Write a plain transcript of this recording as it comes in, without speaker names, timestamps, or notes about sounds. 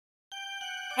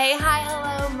Hey, hi,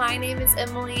 hello. My name is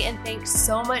Emily, and thanks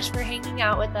so much for hanging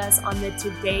out with us on the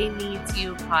Today Needs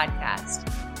You podcast.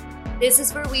 This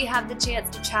is where we have the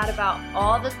chance to chat about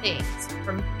all the things,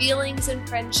 from feelings and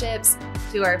friendships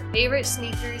to our favorite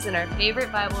sneakers and our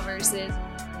favorite Bible verses.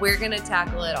 We're going to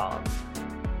tackle it all.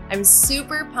 I'm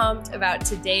super pumped about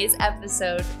today's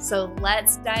episode, so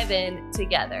let's dive in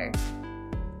together.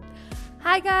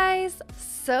 Hi, guys.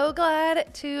 So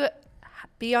glad to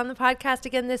be on the podcast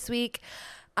again this week.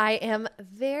 I am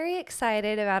very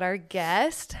excited about our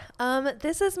guest.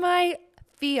 This is my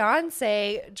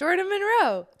fiance, Jordan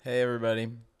Monroe. Hey, everybody.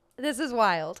 This is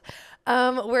wild.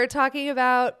 We're talking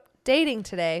about dating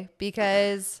today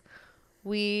because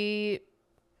we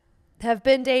have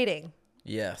been dating.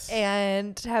 Yes.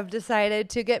 And have decided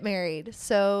to get married.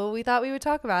 So we thought we would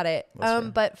talk about it.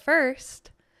 But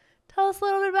first, tell us a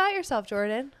little bit about yourself,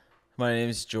 Jordan. My name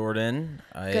is Jordan.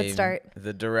 Good start. I'm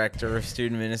the director of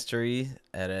student ministry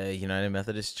at a United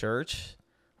Methodist Church.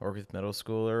 I work with middle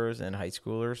schoolers and high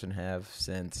schoolers and have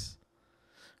since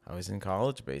I was in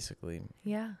college, basically.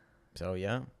 Yeah. So,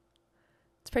 yeah.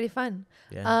 It's pretty fun.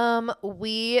 Yeah.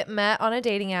 We met on a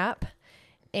dating app,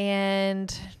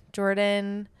 and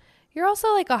Jordan, you're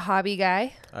also like a hobby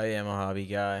guy. I am a hobby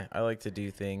guy. I like to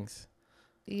do things.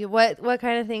 What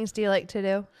kind of things do you like to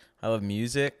do? I love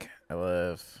music. I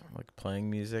love playing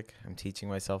music. I'm teaching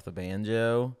myself the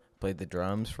banjo. Played the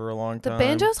drums for a long time. The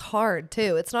banjo's hard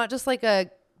too. It's not just like a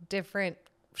different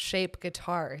shape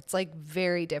guitar. It's like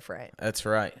very different. That's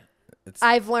right.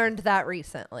 I've learned that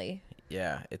recently.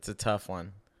 Yeah, it's a tough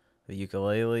one. The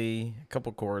ukulele, a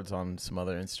couple chords on some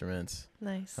other instruments.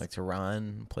 Nice. I like to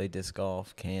run, play disc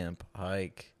golf, camp,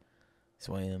 hike,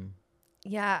 swim.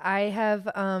 Yeah, I have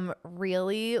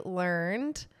really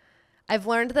learned. I've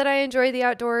learned that I enjoy the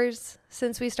outdoors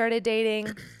since we started dating.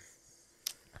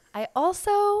 I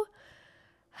also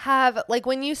have, like,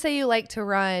 when you say you like to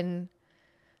run,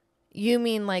 you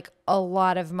mean like a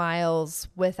lot of miles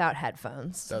without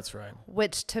headphones. That's right.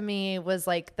 Which to me was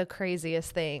like the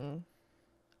craziest thing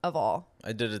of all.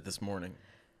 I did it this morning.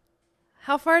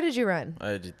 How far did you run?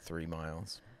 I did 3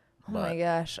 miles. Oh my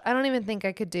gosh. I don't even think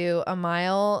I could do a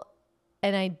mile,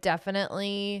 and I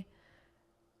definitely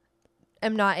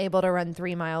am not able to run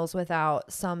 3 miles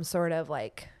without some sort of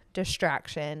like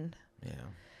distraction. Yeah.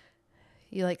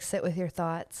 You like sit with your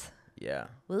thoughts. Yeah.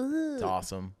 Ooh. It's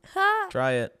awesome. Ha!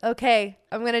 Try it. Okay,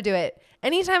 I'm going to do it.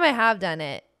 Anytime I have done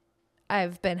it,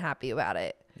 I've been happy about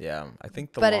it. Yeah. I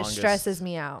think But it stresses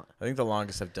me out. I think the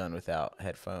longest I've done without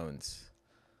headphones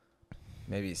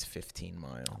maybe is 15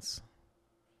 miles.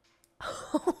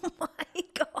 Oh my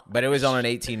God. But it was on an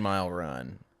 18-mile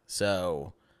run.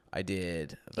 So I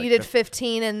did. You did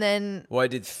 15 and then. Well, I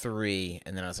did 3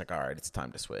 and then I was like, all right, it's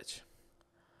time to switch.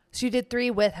 So you did 3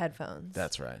 with headphones.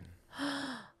 That's right.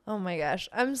 Oh my gosh.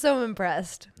 I'm so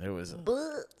impressed. It was.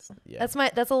 Yeah.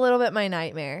 That's a little bit my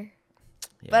nightmare.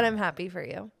 Yeah. But I'm happy for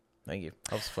you. Thank you.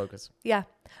 Helps focus. Yeah.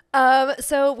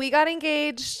 So we got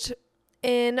engaged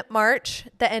in March,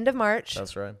 the end of March.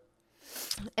 That's right.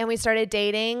 And we started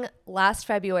dating last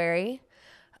February.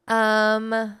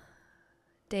 Dated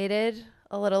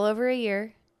a little over a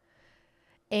year.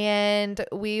 And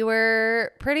we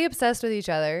were pretty obsessed with each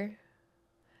other.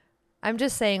 I'm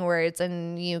just saying words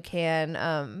and you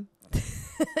can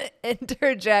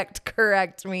interject,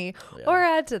 correct me, or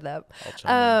add to them. I'll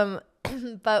chime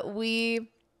in. But we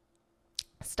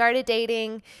started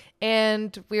dating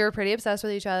and we were pretty obsessed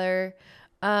with each other.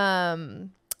 But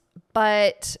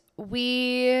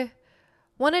we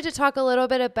wanted to talk a little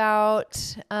bit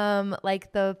about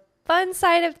like the fun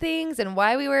side of things and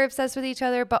why we were obsessed with each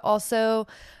other, but also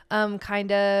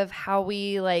kind of how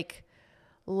we like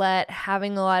let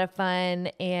having a lot of fun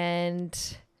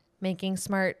and making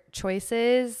smart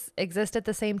choices exist at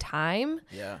the same time.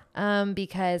 Yeah.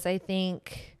 Because I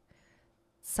think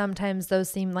sometimes those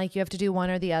seem like you have to do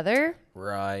one or the other.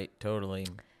 Right. Totally.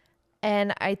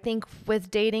 And I think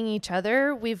with dating each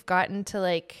other, we've gotten to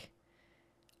like,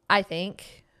 I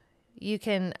think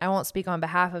I won't speak on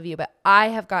behalf of you, but I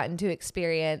have gotten to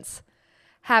experience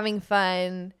having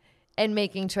fun and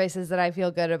making choices that I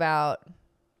feel good about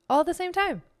all at the same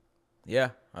time. Yeah.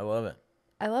 I love it.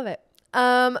 I love it.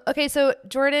 Okay. So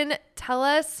Jordan, tell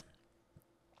us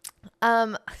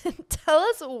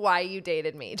why you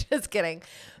dated me. Just kidding.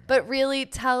 But really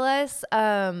tell us,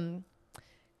 kind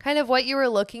of what you were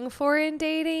looking for in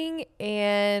dating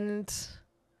and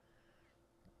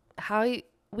how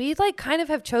we like kind of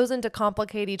have chosen to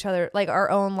complicate each other, like our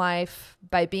own life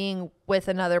by being with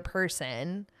another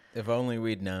person. If only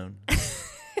we'd known.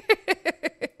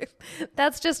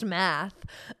 That's just math.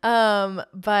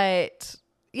 But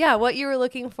yeah, what you were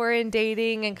looking for in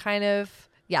dating and kind of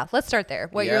yeah, let's start there.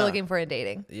 What you're Yeah. looking for in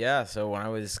dating. Yeah, so when I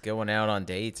was going out on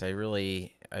dates, I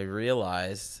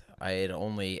realized I had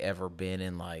only ever been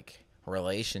in like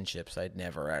relationships. I'd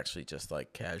never actually just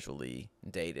like casually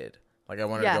dated. Like I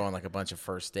wanted to go on like a bunch of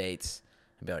first dates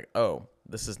and be like, "Oh,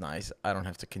 this is nice. I don't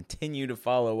have to continue to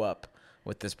follow up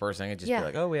with this person. I could just be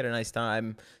like, "Oh, we had a nice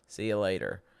time. See you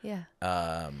later."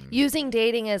 Yeah. Using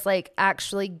dating as like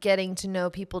actually getting to know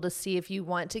people to see if you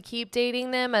want to keep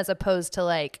dating them, as opposed to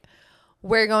like,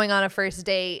 we're going on a first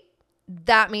date.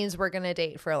 That means we're going to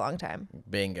date for a long time.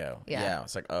 Bingo. Yeah. Yeah.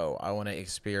 It's like, oh, I want to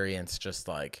experience just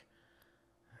like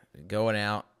going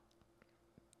out,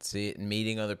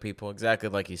 meeting other people, exactly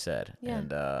like you said. Yeah.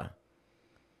 And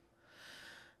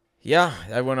yeah,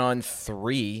 I went on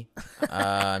 3.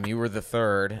 You were the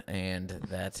third, and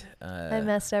that I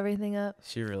messed everything up.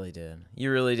 she really did.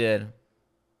 You really did.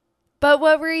 But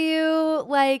what were you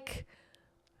like?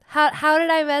 How did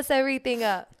I mess everything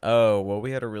up? Oh, well,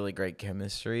 we had a really great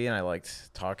chemistry, and I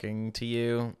liked talking to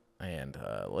you and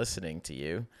listening to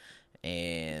you.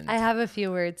 And I have a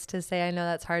few words to say. I know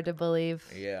that's hard to believe.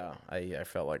 yeah, I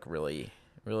felt like really,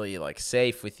 really like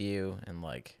safe with you, and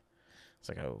like it's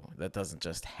like, oh, that doesn't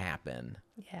just happen.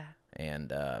 Yeah.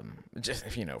 And just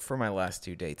for my last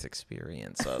 2 dates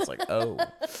experience, so I was like, oh,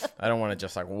 I don't want to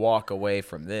just like walk away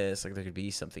from this. Like there could be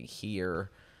something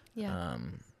here. Yeah.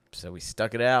 So we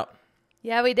stuck it out.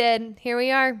 Yeah, we did. Here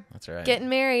we are. That's right. Getting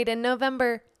married in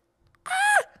November.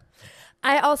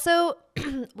 I also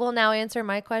will now answer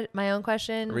my own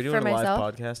question Are we for doing a myself.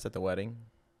 live podcast at the wedding?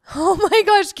 Oh my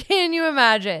gosh, can you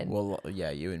imagine? Well,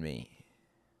 yeah, you and me.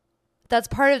 That's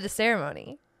part of the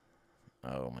ceremony.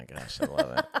 Oh my gosh, I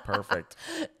love it. Perfect.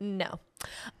 No.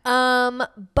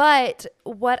 But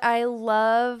what I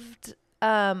loved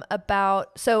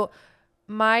so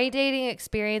my dating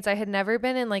experience, I had never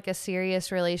been in like a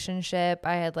serious relationship.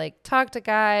 I had like talked to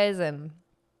guys and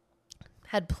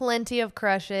had plenty of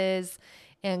crushes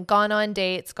and gone on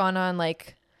dates, gone on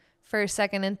like first,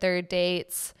 second, and third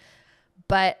dates.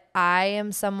 But I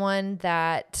am someone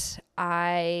that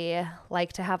I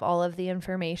like to have all of the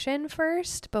information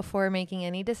first before making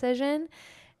any decision.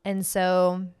 And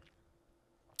so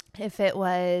if it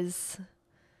was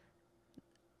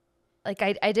like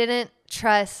I didn't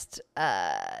trust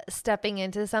stepping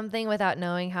into something without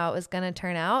knowing how it was going to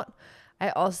turn out.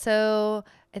 I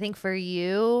think for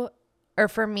you, or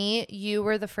for me, you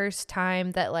were the first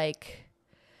time that like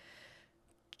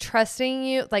trusting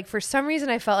you, like for some reason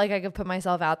I felt like I could put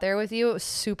myself out there with you. It was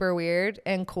super weird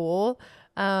and cool.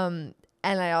 And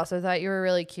I also thought you were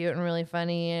really cute and really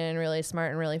funny and really smart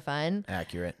and really fun.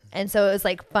 Accurate. And so it was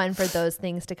like fun for those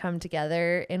things to come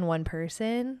together in one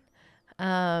person.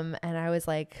 And I was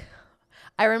like,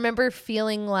 I remember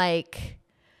feeling like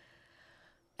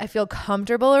I feel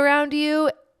comfortable around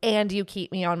you and you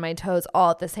keep me on my toes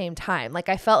all at the same time. Like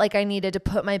I felt like I needed to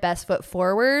put my best foot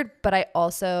forward, but I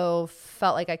also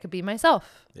felt like I could be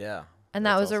myself. Yeah. And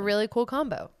that was awesome. a really cool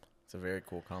combo. It's a very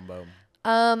cool combo.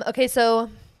 Okay, so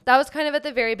that was kind of at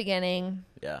the very beginning.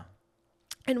 Yeah.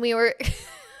 And we were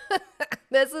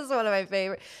this is one of my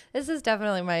favorite. This is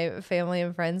definitely my family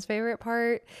and friends' favorite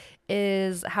part,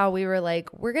 is how we were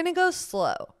like, we're going to go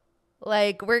slow.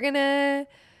 Like we're going to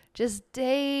just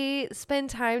date, spend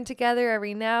time together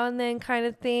every now and then kind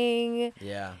of thing.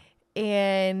 Yeah.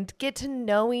 And get to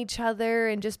know each other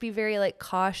and just be very like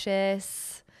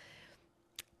cautious.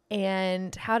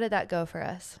 And how did that go for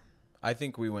us? I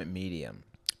think we went medium.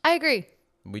 I agree.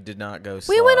 We did not go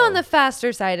slow. We went on the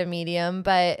faster side of medium,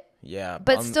 but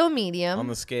on, still medium. On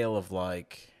the scale of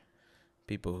like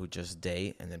people who just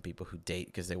date and then people who date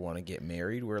because they want to get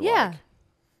married, we're like,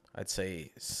 I'd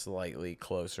say slightly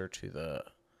closer to the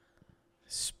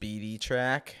speedy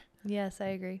track. Yes, I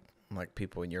agree. Like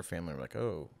people in your family are like,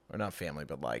 oh, or not family,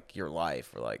 but like your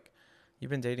life, or like,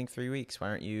 you've been dating 3 weeks. Why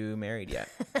aren't you married yet?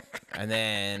 And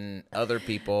then other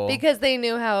people, because they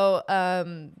knew how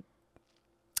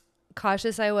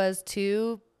cautious I was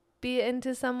to be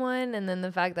into someone, and then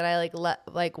the fact that I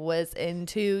was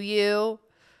into you,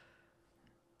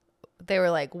 they were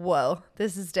like, whoa,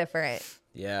 this is different.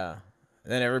 yeah.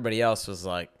 And then everybody else was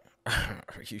like,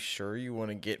 are you sure you want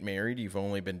to get married? You've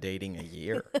only been dating a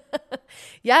year.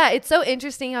 Yeah, it's so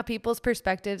interesting how people's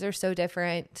perspectives are so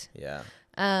different. Yeah.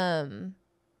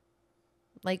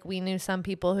 Like we knew some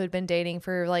people who'd been dating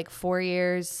for like 4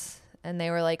 years, and they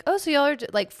were like, oh, so y'all are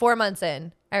like 4 months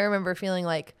in. I remember feeling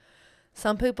like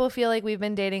some people feel like we've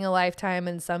been dating a lifetime,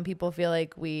 and some people feel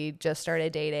like we just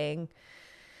started dating.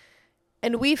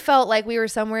 And we felt like we were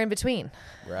somewhere in between.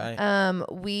 Right.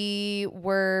 We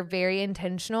were very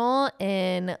intentional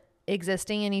in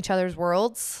existing in each other's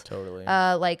worlds. Totally.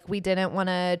 Like we didn't want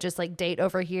to just like date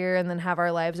over here and then have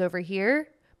our lives over here,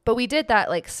 but we did that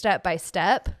like step by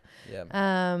step. Yeah.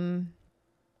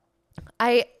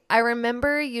 I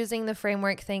remember using the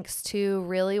framework thanks to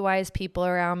really wise people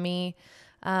around me.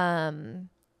 I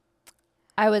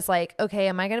was like, okay,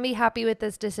 am I going to be happy with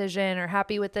this decision or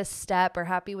happy with this step or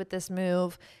happy with this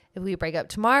move? If we break up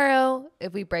tomorrow,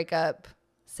 if we break up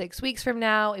 6 weeks from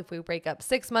now, if we break up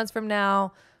 6 months from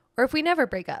now, or if we never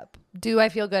break up, do I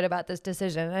feel good about this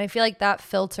decision? And I feel like that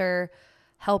filter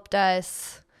helped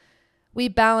us. We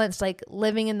balanced like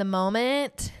living in the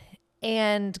moment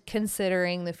and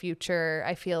considering the future.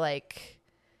 I feel like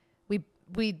we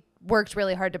worked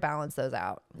really hard to balance those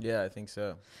out. Yeah, I think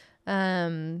so.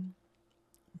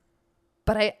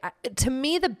 But I to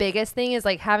me, the biggest thing is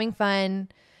like having fun,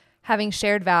 having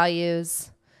shared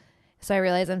values. So I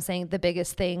realize I'm saying the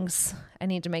biggest things. I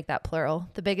need to make that plural.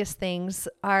 The biggest things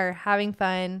are having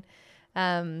fun,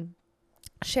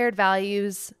 shared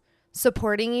values,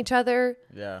 supporting each other.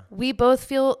 Yeah. We both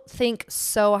think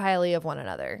so highly of one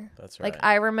another. That's right. Like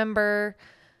I remember,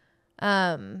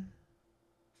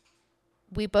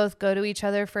 we both go to each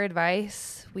other for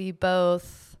advice. We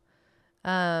both,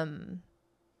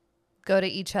 go to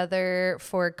each other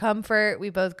for comfort.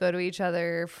 We both go to each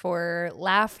other for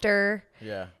laughter.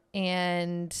 Yeah.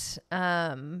 And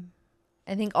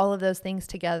I think all of those things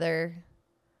together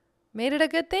made it a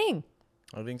good thing.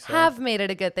 I think so. Have made it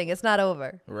a good thing. It's not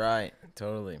over. Right.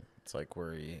 Totally. It's like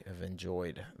we have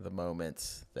enjoyed the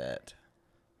moments that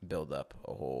build up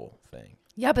a whole thing.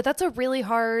 Yeah, but that's a really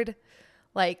hard,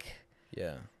 like,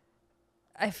 Yeah.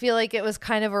 I feel like it was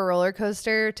kind of a roller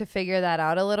coaster to figure that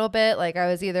out a little bit. Like I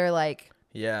was either like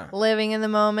Yeah. living in the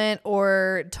moment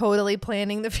or totally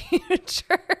planning the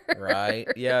future. Right.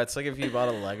 Yeah. It's like if you bought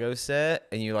a Lego set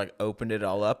and you like opened it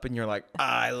all up and you're like,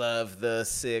 I love the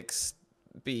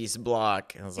 6-piece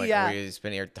block. And I was like, Yeah. we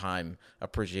spend our time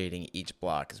appreciating each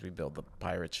block as we build the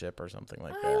pirate ship or something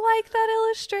like I that. like that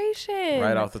illustration.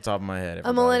 Right off the top of my head. A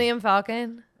everybody. Millennium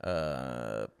Falcon.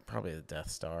 Probably the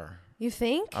Death Star. You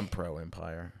think? I'm pro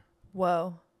Empire.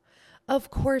 Whoa. Of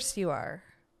course you are.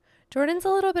 Jordan's a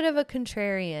little bit of a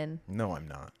contrarian. No, I'm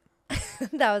not.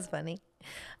 That was funny.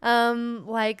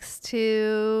 Likes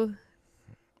to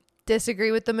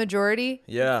disagree with the majority.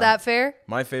 Yeah. Is that fair?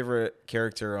 My favorite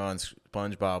character on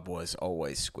SpongeBob was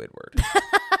always Squidward.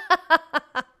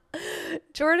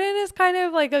 Jordan is kind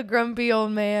of like a grumpy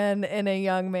old man in a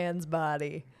young man's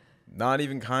body. Not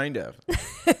even kind of.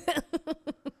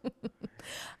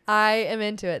 I am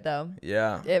into it though.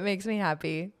 Yeah. It makes me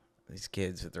happy. These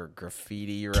kids with their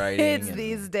graffiti writing. Kids and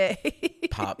these days.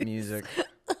 pop music.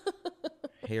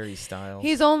 Harry Styles.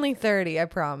 He's only 30, I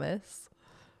promise.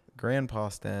 Grandpa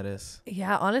status.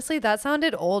 Yeah, honestly, that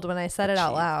sounded old when I said it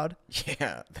out loud.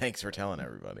 Yeah. Thanks for telling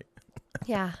everybody.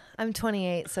 Yeah, I'm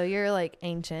 28, so you're like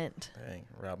ancient. Dang.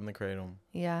 Robbing the cradle.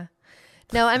 Yeah.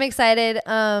 No, I'm excited.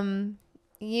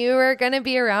 You are going to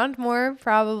be around more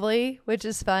probably, which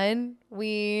is fun.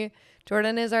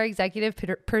 Jordan is our executive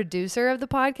producer of the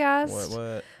podcast.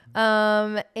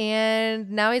 What?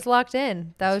 And now he's locked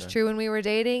in. That was Sure. true when we were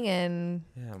dating, and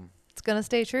Yeah. it's going to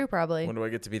stay true probably. When do I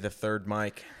get to be the third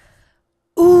mic?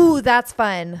 Ooh, that's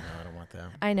fun. No, I don't want that.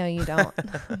 I know you don't,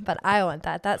 but I want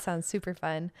that. That sounds super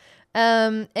fun.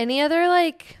 Any other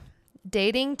like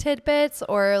dating tidbits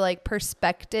or like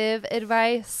perspective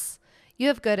advice? You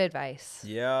have good advice.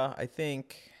 Yeah, I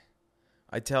think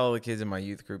I tell the kids in my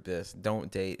youth group this: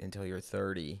 don't date until you're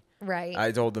 30. Right.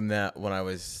 I told them that when I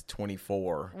was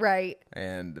 24, Right.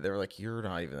 and they were like, "You're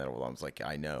not even that old." I was like,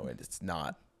 "I know, and it's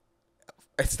not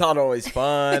always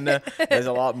fun. There's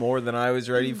a lot more than I was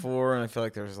ready for, and I feel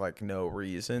like there's like no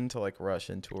reason to like rush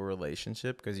into a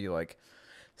relationship because you like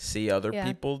see other Yeah.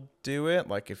 people do it.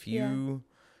 Like if you're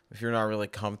not really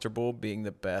comfortable being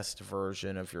the best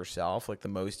version of yourself, like the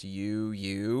most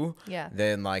you, Yeah.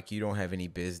 then like you don't have any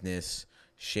business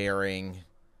sharing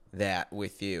that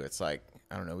with you. It's like,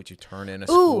 I don't know, would you turn in a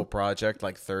school project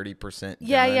like 30%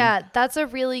 Yeah, done? yeah. That's a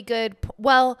really good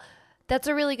that's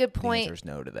a really good The point. answer's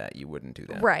no to that. You wouldn't do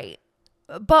that. Right.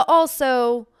 But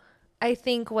also, I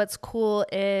think what's cool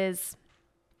is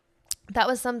that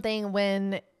was something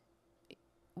when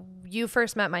you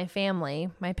first met my family,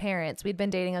 my parents, we'd been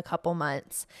dating a couple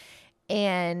months,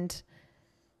 and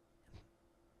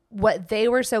what they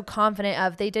were so confident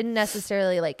of, they didn't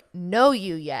necessarily like know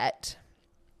you yet,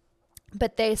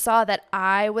 but they saw that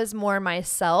I was more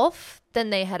myself than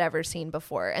they had ever seen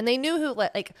before. And they knew who,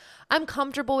 like, I'm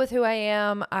comfortable with who I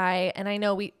am. And I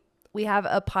know we have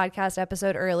a podcast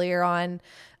episode earlier on,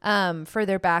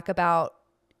 further back about,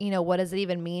 what does it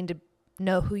even mean to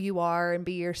know who you are and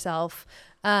be yourself.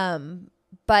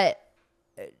 But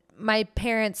my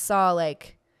parents saw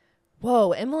like,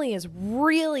 whoa, Emily is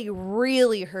really,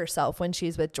 really herself when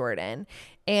she's with Jordan.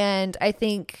 And I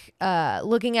think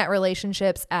looking at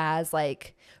relationships as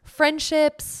like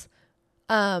friendships,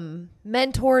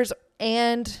 mentors,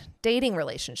 and dating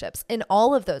relationships in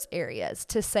all of those areas,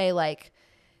 to say like,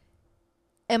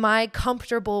 am I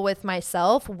comfortable with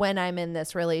myself when I'm in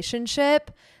this relationship?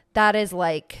 That is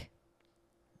like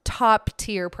top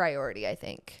tier priority, I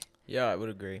think. Yeah, I would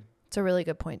agree. It's a really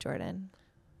good point, Jordan.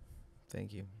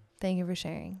 Thank you. Thank you for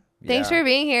sharing. Yeah. Thanks for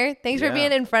being here. Thanks for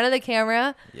being in front of the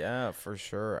camera. Yeah, for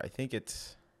sure. I think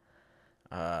it's,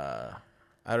 I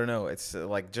don't know. It's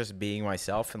like just being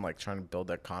myself and like trying to build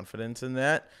that confidence in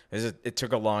that. It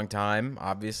took a long time.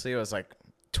 Obviously, I was like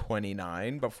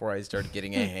 29 before I started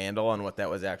getting a handle on what that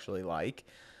was actually like.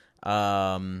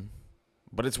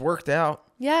 But it's worked out.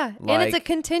 Yeah. Like, and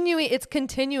it's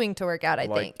continuing to work out, I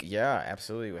think. Yeah,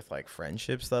 absolutely. With like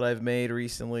friendships that I've made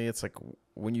recently, it's like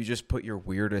when you just put your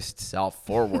weirdest self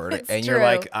forward and you're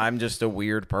like, I'm just a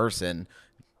weird person,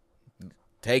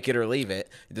 take it or leave it.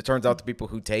 It turns out the people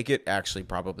who take it actually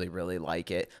probably really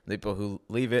like it. The people who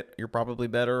leave it, you're probably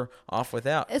better off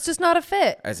without. It's just not a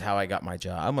fit. That's how I got my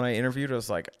job. When I interviewed, I was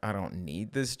like, I don't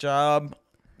need this job.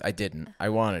 I didn't. I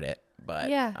wanted it.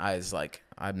 But yeah. I was like,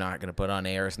 I'm not going to put on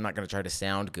airs. I'm not going to try to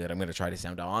sound good. I'm going to try to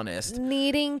sound honest.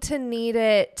 Needing to need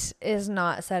it is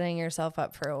not setting yourself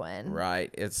up for a win. Right.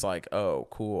 It's like, oh,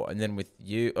 cool. And then with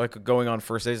you, like going on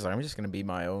first days, like, I'm just going to be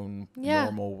my own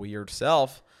normal, weird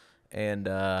self. And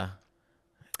I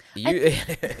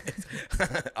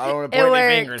don't want to point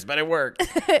any fingers, but it worked.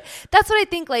 That's what I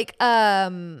think. Like,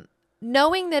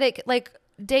 knowing that it, like,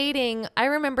 dating, I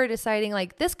remember deciding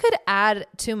like this could add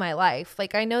to my life.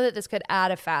 Like I know that this could add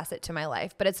a facet to my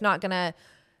life, but it's not going to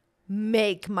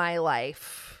make my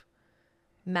life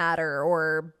matter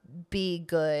or be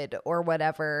good or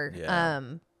whatever. Yeah.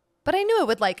 But I knew it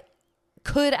would like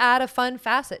could add a fun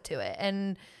facet to it.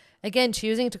 And again,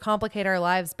 choosing to complicate our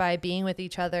lives by being with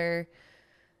each other,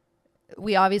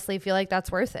 we obviously feel like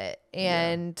that's worth it.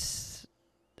 And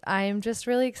I'm just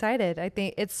really excited. I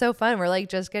think it's so fun. We're like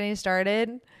just getting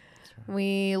started.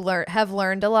 We have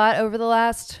learned a lot over the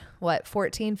last,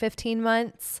 14, 15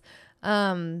 months.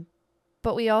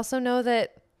 But we also know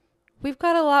that we've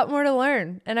got a lot more to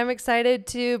learn. And I'm excited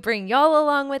to bring y'all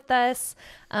along with us.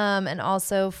 And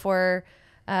also for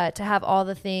to have all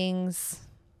the things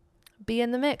be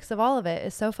in the mix of all of it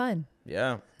is so fun.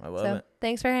 Yeah, I love it.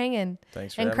 Thanks for hanging.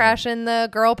 Thanks for and crashing the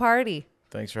girl party.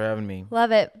 Thanks for having me.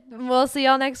 Love it. We'll see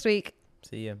y'all next week.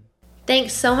 See ya.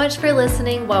 Thanks so much for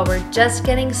listening while we're just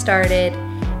getting started.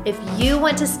 If you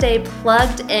want to stay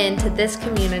plugged into this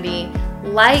community,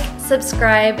 like,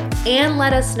 subscribe, and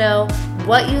let us know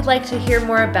what you'd like to hear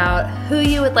more about, who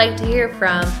you would like to hear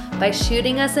from by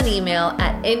shooting us an email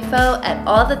at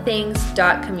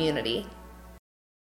info@allthethings.community.